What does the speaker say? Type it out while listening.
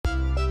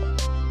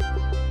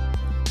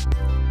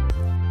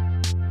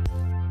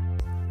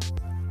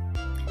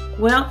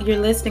Well, you're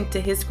listening to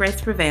His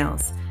Grace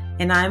Prevails,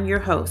 and I'm your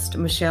host,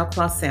 Michelle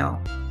Clausell.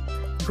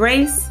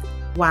 Grace,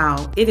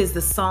 wow, it is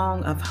the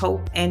song of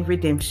hope and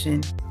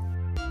redemption.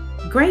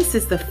 Grace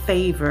is the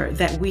favor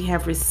that we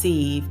have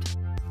received.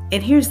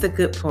 And here's the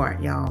good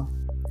part, y'all.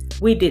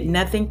 We did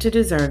nothing to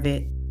deserve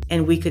it,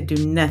 and we could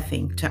do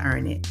nothing to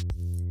earn it.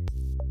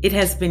 It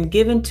has been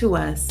given to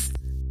us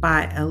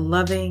by a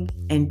loving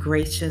and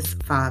gracious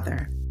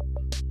Father.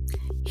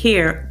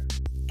 Here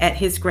at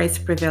His Grace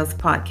Prevails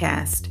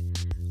podcast,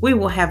 we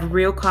will have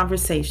real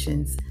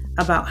conversations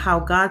about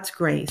how God's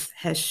grace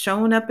has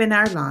shown up in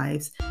our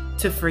lives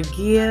to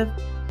forgive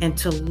and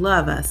to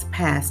love us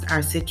past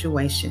our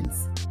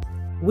situations.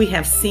 We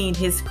have seen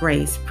His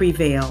grace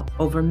prevail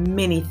over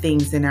many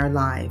things in our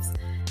lives,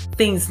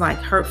 things like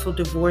hurtful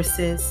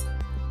divorces,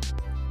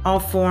 all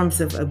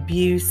forms of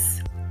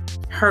abuse,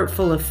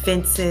 hurtful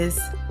offenses,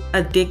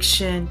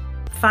 addiction,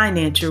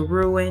 financial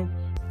ruin,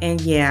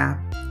 and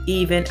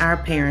even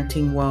our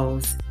parenting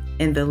woes.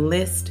 And the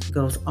list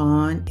goes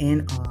on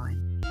and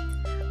on.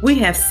 We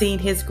have seen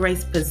His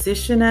grace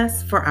position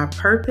us for our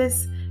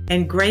purpose,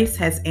 and grace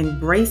has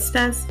embraced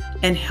us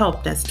and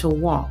helped us to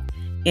walk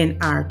in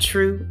our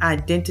true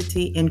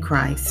identity in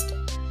Christ.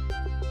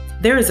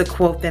 There is a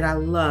quote that I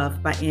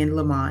love by Anne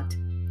Lamott.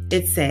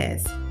 It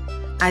says,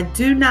 "I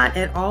do not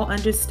at all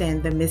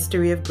understand the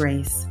mystery of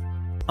grace,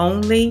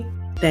 only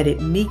that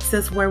it meets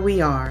us where we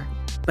are,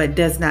 but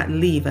does not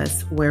leave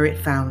us where it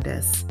found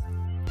us."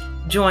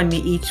 Join me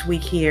each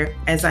week here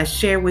as I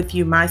share with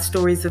you my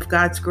stories of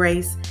God's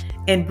grace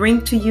and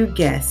bring to you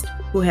guests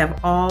who have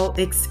all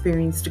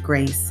experienced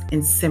grace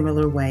in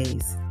similar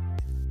ways.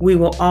 We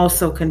will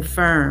also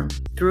confirm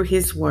through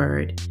His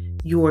Word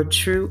your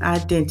true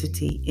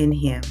identity in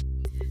Him.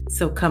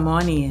 So come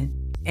on in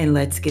and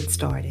let's get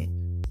started.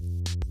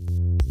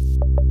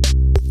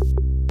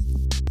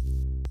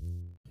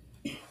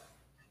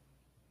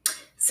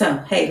 So,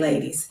 hey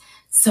ladies.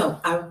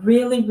 So I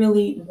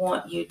really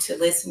want you to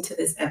listen to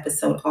this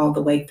episode all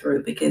the way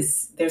through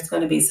because there's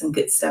going to be some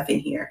good stuff in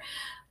here.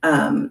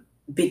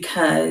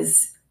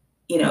 Because,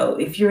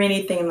 if you're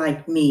anything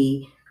like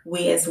me,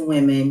 we as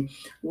women,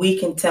 we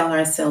can tell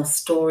ourselves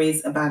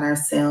stories about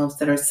ourselves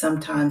that are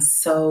sometimes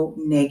so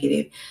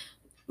negative.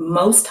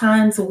 Most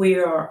times we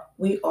are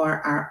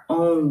our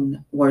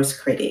own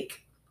worst critic.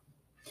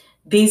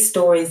 These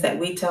stories that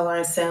we tell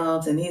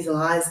ourselves and these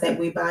lies that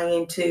we buy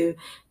into,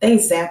 they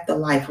zap the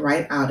life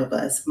right out of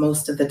us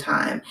most of the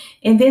time.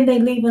 And then they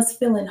leave us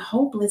feeling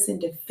hopeless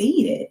and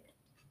defeated.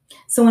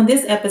 So in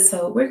this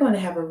episode, we're going to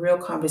have a real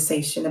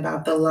conversation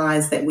about the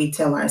lies that we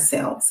tell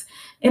ourselves.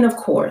 And of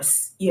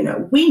course,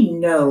 we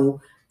know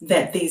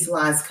that these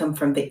lies come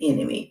from the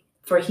enemy,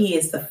 for he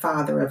is the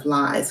father of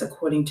lies,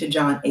 according to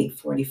John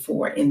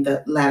 8:44 in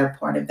the latter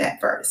part of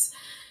that verse.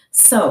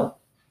 So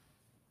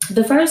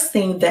the first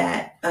thing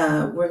that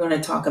we're going to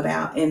talk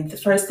about, and the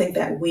first thing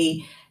that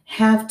we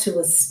have to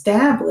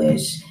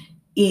establish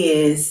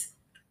is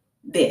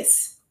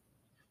this,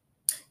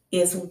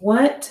 is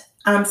what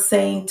I'm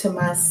saying to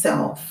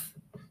myself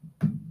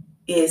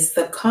is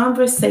the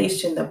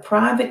conversation, the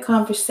private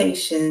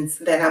conversations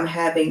that I'm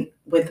having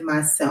with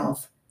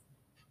myself.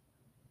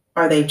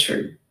 Are they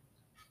true?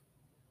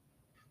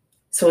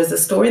 So is the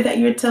story that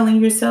you're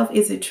telling yourself,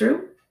 is it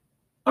true?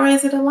 Or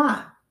is it a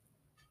lie?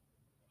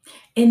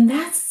 And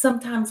that's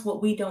sometimes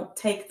what we don't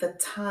take the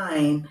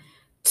time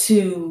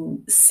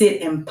to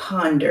sit and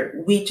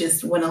ponder.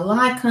 When a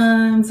lie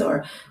comes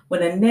or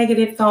when a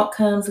negative thought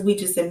comes, we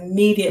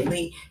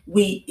immediately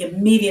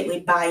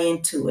buy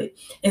into it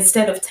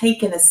instead of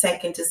taking a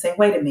second to say,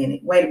 wait a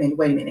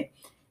minute.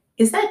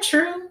 Is that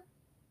true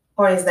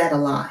or is that a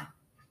lie?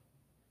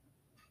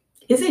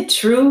 Is it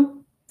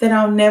true that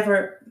I'll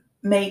never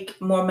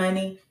make more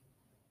money?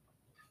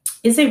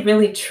 Is it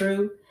really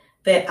true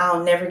that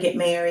I'll never get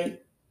married?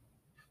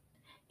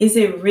 Is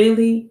it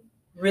really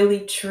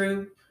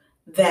true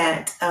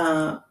that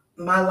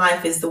my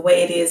life is the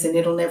way it is and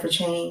it'll never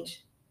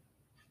change?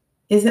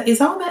 Is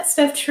all that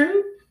stuff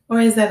true or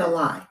is that a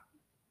lie?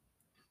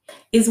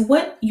 Is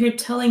what you're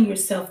telling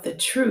yourself the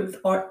truth,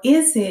 or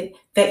is it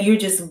that you're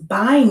just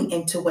buying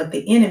into what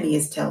the enemy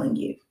is telling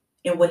you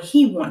and what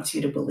he wants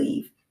you to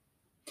believe?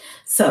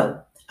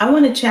 So I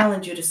want to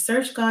challenge you to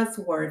search God's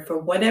word for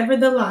whatever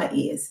the lie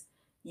is.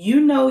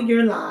 You know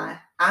your lie.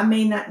 I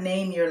may not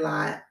name your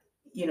lie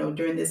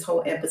during this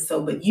whole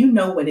episode, but you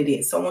know what it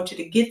is. So I want you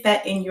to get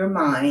that in your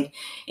mind.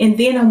 And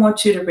then I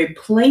want you to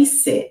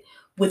replace it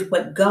with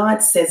what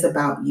God says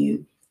about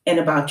you and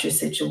about your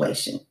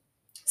situation.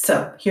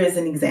 So here's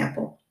an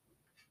example.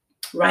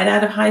 Right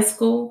out of high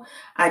school,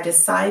 I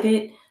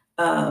decided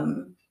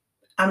I'm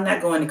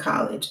not going to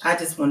college. I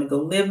just want to go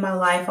live my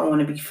life. I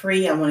want to be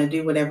free. I want to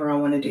do whatever I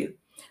want to do.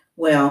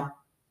 Well,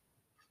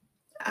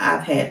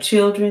 I've had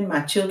children.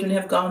 My children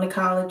have gone to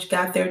college,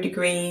 got their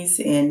degrees,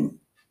 and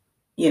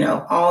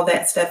all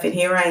that stuff. And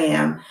here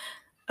I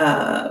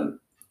am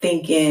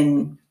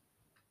thinking,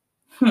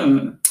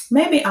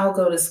 maybe I'll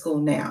go to school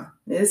now.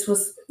 This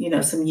was,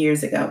 some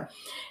years ago.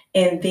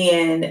 And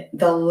then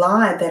the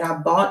lie that I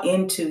bought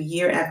into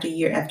year after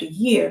year after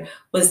year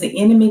was the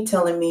enemy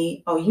telling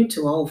me, oh, you're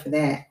too old for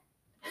that.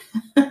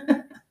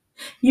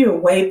 You're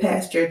way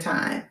past your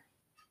time.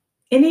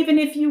 And even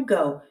if you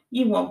go,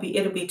 it'll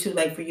be too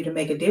late for you to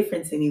make a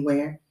difference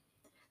anywhere.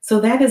 So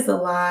that is the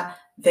lie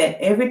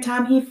that every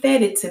time he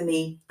fed it to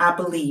me, I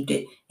believed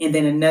it. And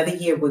then another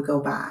year would go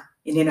by.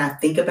 And then I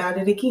think about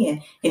it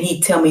again. And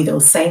he'd tell me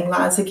those same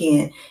lies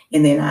again.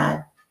 And then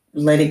I'd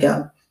let it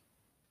go.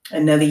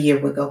 Another year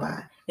would go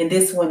by. And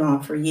this went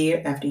on for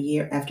year after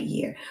year after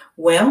year.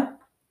 Well,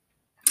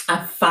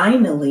 I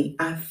finally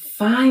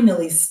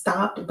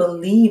stopped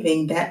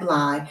believing that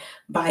lie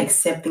by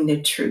accepting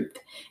the truth.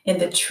 And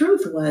the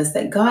truth was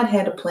that God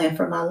had a plan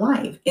for my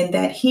life and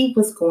that he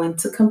was going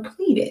to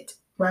complete it,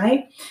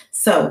 right?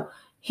 So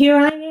here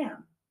I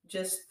am,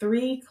 just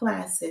 3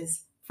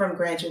 classes from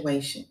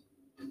graduation.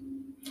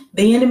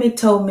 The enemy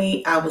told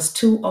me I was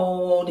too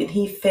old and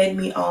he fed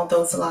me all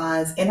those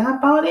lies and I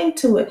bought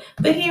into it.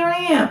 But here I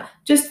am,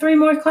 just 3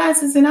 more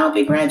classes and I'll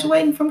be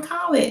graduating from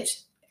college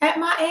at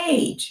my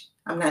age.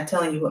 I'm not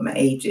telling you what my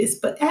age is,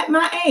 but at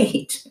my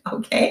age,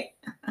 okay?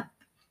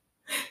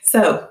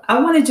 So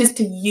I wanted just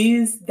to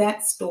use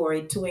that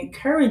story to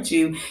encourage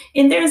you.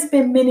 And there's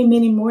been many,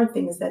 many more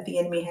things that the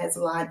enemy has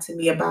lied to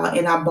me about,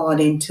 and I bought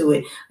into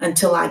it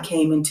until I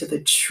came into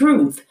the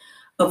truth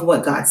of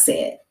what God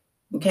said.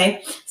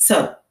 Okay?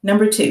 So,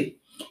 number 2,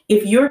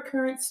 if your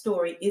current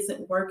story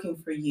isn't working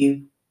for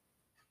you,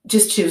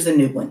 just choose a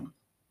new one.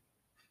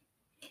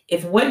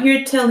 If what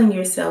you're telling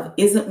yourself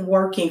isn't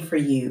working for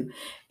you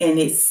and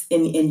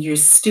you're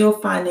still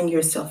finding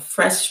yourself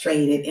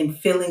frustrated and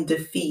feeling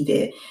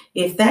defeated,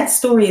 if that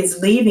story is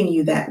leaving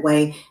you that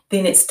way,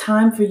 then it's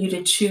time for you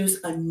to choose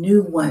a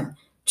new one.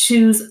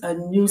 Choose a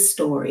new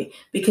story,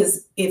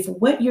 because if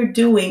what you're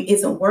doing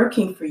isn't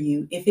working for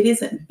you, if it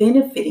isn't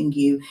benefiting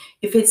you,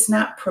 if it's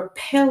not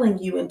propelling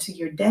you into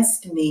your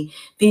destiny,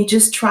 then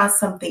just try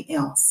something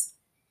else.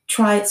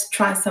 Try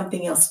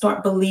something else.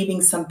 Start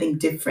believing something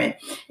different.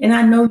 And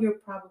I know you're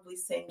probably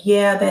saying,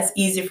 yeah, that's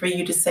easy for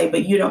you to say,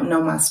 but you don't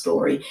know my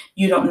story.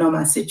 You don't know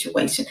my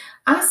situation.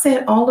 I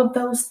said all of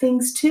those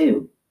things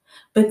too.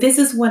 But this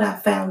is what I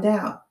found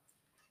out.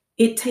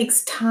 It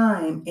takes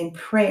time and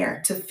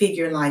prayer to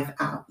figure life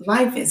out.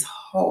 Life is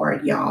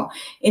hard, y'all.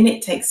 And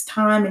it takes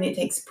time and it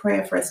takes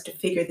prayer for us to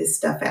figure this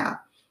stuff out.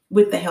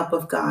 With the help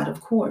of God,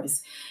 of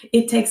course.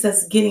 It takes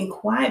us getting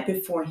quiet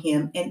before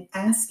him and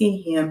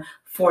asking him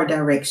for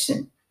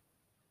direction.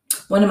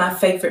 One of my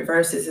favorite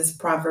verses is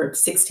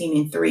Proverbs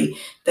 16:3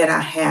 that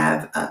I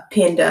have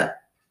pinned up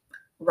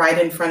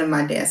right in front of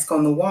my desk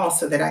on the wall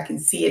so that I can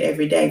see it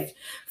every day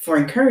for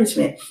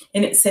encouragement.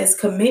 And it says,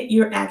 commit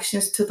your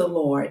actions to the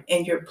Lord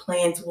and your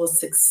plans will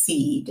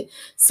succeed.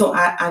 So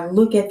I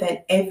look at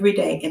that every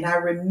day and I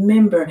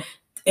remember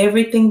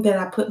everything that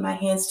I put my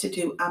hands to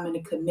do, I'm going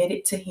to commit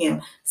it to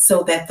him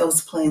so that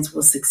those plans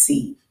will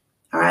succeed.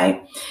 All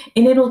right.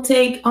 And it'll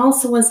take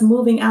also us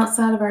moving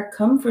outside of our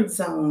comfort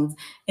zones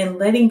and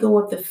letting go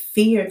of the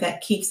fear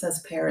that keeps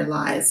us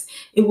paralyzed.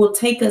 It will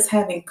take us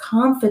having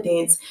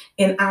confidence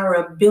in our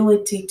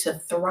ability to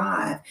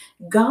thrive.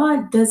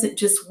 God doesn't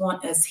just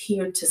want us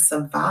here to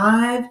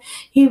survive.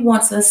 He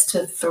wants us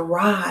to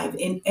thrive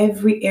in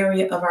every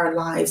area of our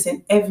lives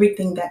and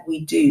everything that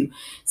we do.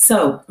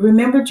 So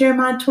remember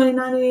Jeremiah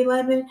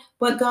 29:11,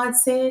 what God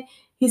said?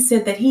 He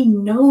said that he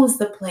knows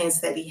the plans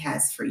that he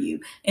has for you.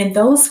 And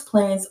those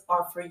plans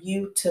are for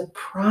you to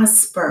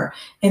prosper.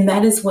 And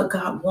that is what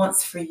God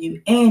wants for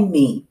you and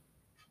me.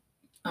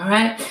 All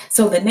right.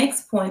 So the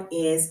next point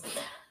is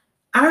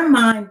our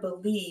mind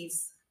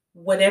believes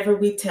whatever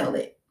we tell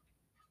it.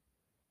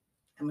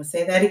 I'm going to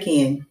say that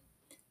again.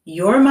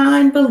 Your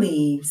mind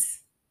believes,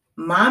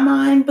 my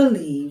mind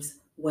believes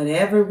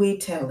whatever we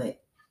tell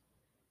it.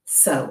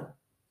 So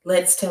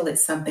let's tell it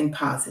something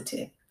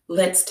positive.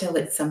 Let's tell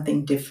it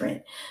something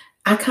different.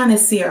 I kind of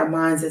see our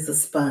minds as a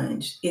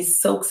sponge. It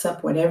soaks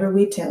up whatever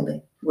we tell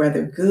it,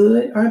 whether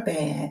good or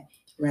bad,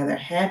 whether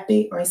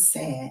happy or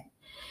sad.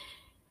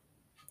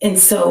 And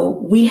so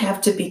we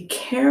have to be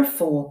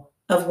careful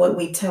of what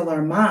we tell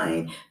our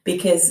mind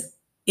because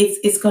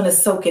it's going to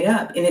soak it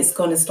up and it's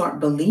going to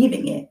start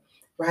believing it,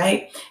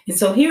 right? And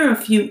so here are a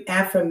few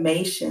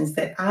affirmations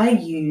that I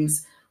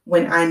use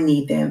when I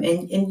need them.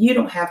 And you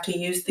don't have to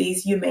use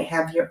these. You may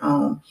have your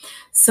own.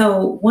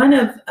 So one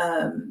of,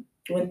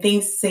 when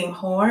things seem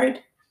hard,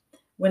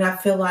 when I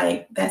feel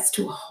like that's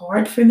too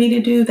hard for me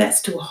to do,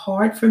 that's too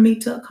hard for me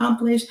to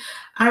accomplish,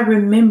 I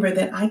remember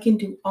that I can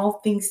do all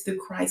things through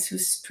Christ who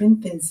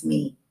strengthens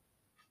me,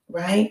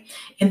 right?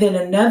 And then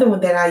another one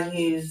that I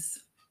use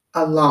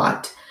a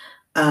lot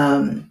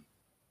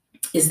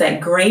is that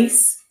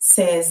grace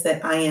says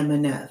that I am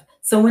enough.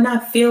 So when I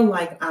feel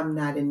like I'm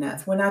not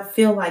enough, when I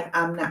feel like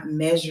I'm not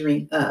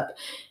measuring up,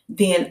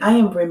 then I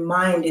am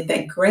reminded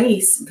that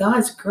grace,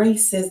 God's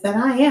grace says that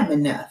I am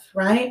enough,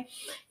 right?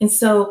 And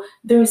so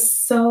there's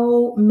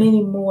so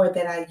many more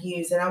that I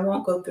use, and I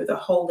won't go through the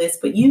whole list,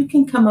 but you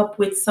can come up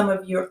with some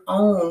of your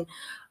own,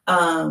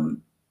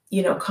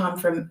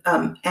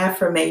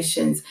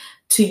 affirmations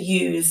to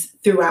use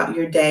throughout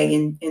your day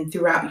and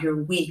throughout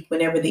your week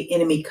whenever the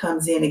enemy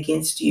comes in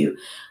against you.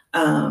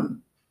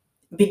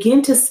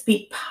 Begin to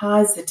speak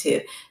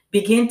positive.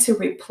 Begin to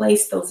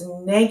replace those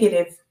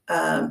negative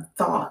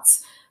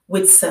thoughts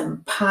with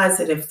some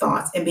positive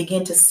thoughts, and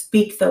begin to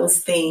speak those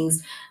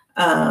things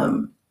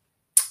out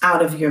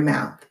of your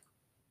mouth.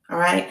 All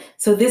right.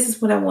 So this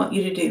is what I want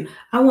you to do.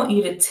 I want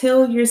you to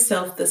tell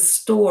yourself the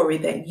story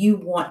that you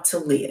want to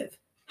live.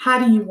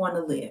 How do you want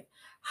to live?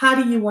 How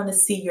do you want to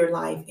see your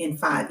life in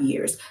 5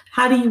 years?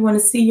 How do you want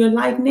to see your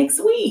life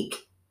next week?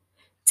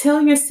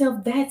 Tell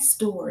yourself that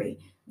story,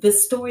 the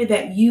story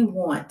that you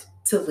want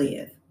to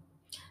live.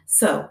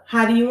 So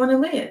how do you want to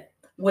live?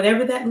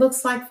 Whatever that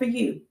looks like for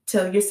you,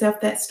 tell yourself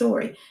that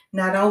story.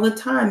 Not all the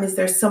time is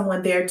there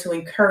someone there to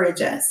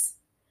encourage us.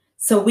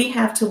 So we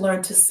have to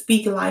learn to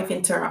speak life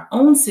into our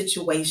own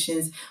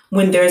situations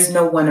when there's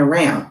no one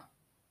around,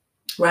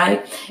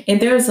 right? And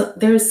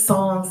there's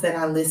songs that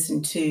I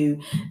listen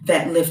to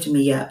that lift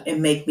me up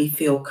and make me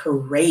feel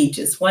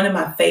courageous. One of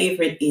my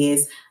favorite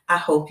is I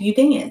Hope You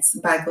Dance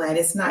by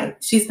Gladys Knight.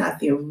 She's not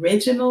the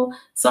original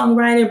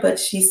songwriter, but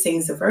she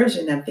sings a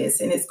version of this,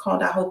 and it's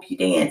called I Hope You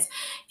Dance.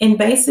 And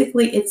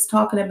basically it's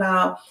talking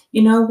about,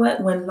 you know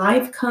what, when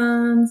life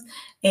comes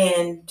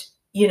and,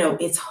 you know,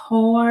 it's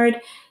hard.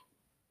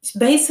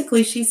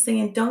 Basically, she's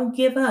saying, don't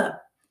give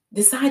up.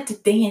 Decide to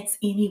dance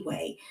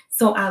anyway.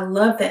 So I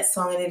love that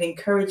song, and it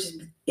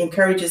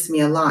encourages me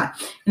a lot.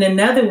 And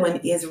another one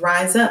is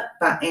Rise Up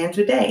by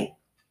Andra Day.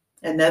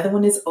 Another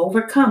one is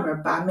Overcomer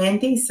by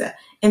Mandisa.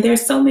 And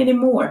there's so many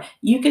more.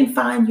 You can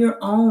find your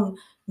own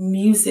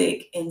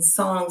music and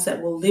songs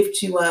that will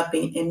lift you up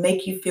and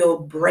make you feel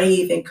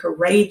brave and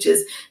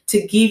courageous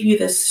to give you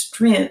the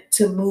strength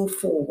to move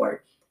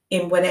forward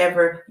in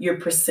whatever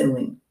you're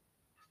pursuing.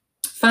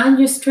 Find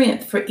your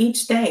strength for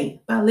each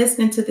day by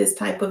listening to this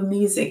type of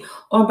music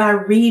or by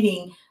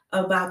reading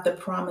about the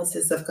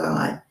promises of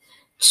God.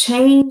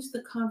 Change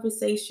the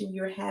conversation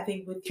you're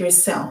having with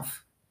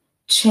yourself.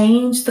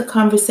 Change the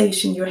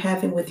conversation you're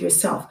having with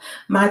yourself.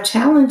 My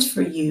challenge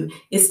for you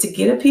is to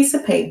get a piece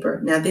of paper.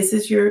 Now, this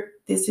is your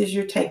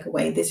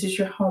takeaway. This is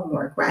your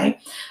homework, right?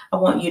 I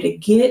want you to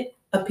get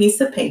a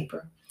piece of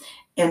paper,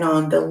 and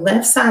on the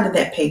left side of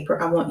that paper,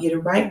 I want you to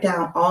write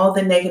down all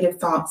the negative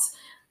thoughts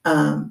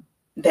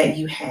that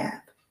you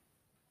have,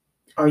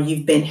 or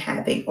you've been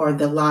having, or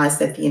the lies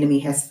that the enemy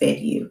has fed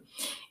you.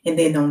 And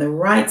then on the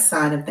right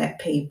side of that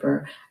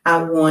paper,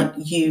 I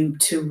want you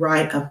to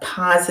write a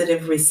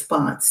positive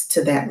response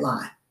to that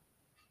lie.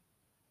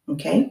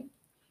 Okay?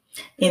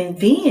 And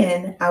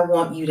then I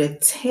want you to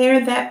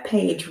tear that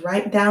page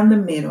right down the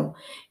middle,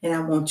 and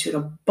I want you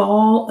to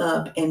ball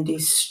up and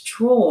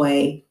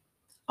destroy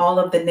all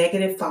of the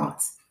negative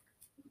thoughts.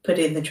 Put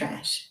it in the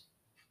trash.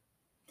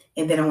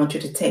 And then I want you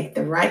to take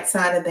the right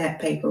side of that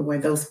paper where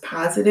those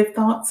positive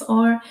thoughts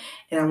are,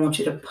 and I want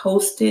you to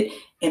post it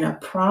in a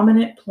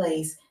prominent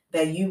place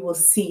that you will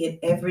see it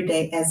every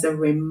day as a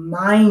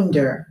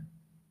reminder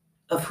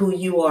of who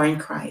you are in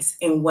Christ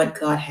and what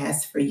God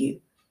has for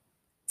you,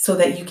 so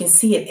that you can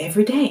see it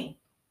every day,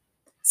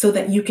 so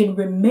that you can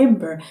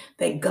remember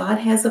that God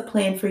has a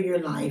plan for your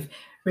life.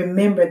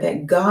 Remember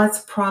that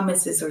God's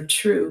promises are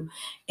true,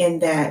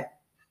 and that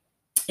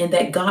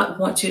God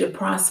wants you to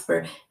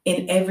prosper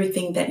in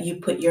everything that you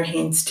put your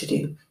hands to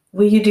do.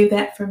 Will you do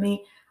that for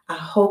me? I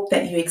hope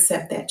that you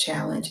accept that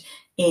challenge.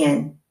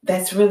 And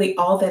that's really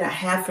all that I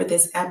have for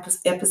this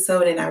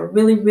episode. And I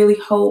really, really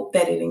hope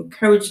that it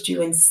encouraged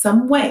you in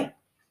some way.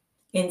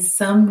 In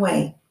some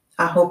way,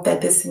 I hope that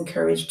this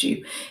encouraged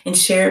you, and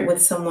share it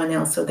with someone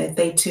else so that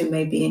they too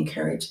may be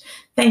encouraged.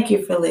 Thank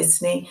you for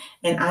listening.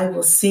 And I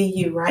will see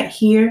you right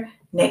here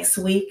next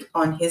week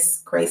on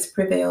His Grace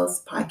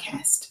Prevails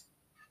podcast.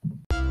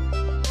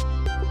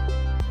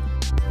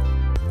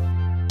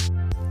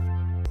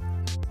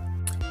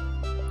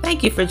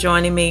 Thank you for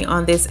joining me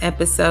on this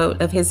episode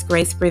of His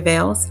Grace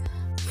Prevails.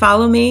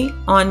 Follow me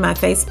on my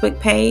Facebook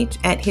page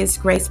at His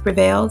Grace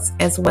Prevails,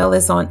 as well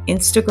as on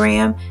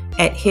Instagram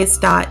at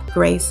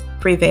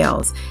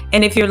his.graceprevails.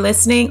 And if you're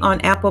listening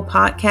on Apple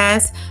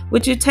Podcasts,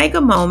 would you take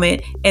a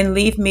moment and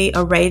leave me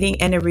a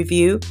rating and a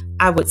review?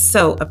 I would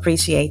so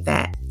appreciate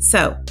that.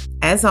 So,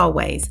 as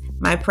always,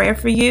 my prayer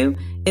for you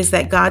is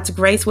that God's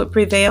grace would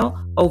prevail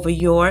over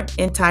your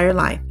entire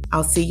life.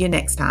 I'll see you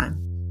next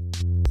time.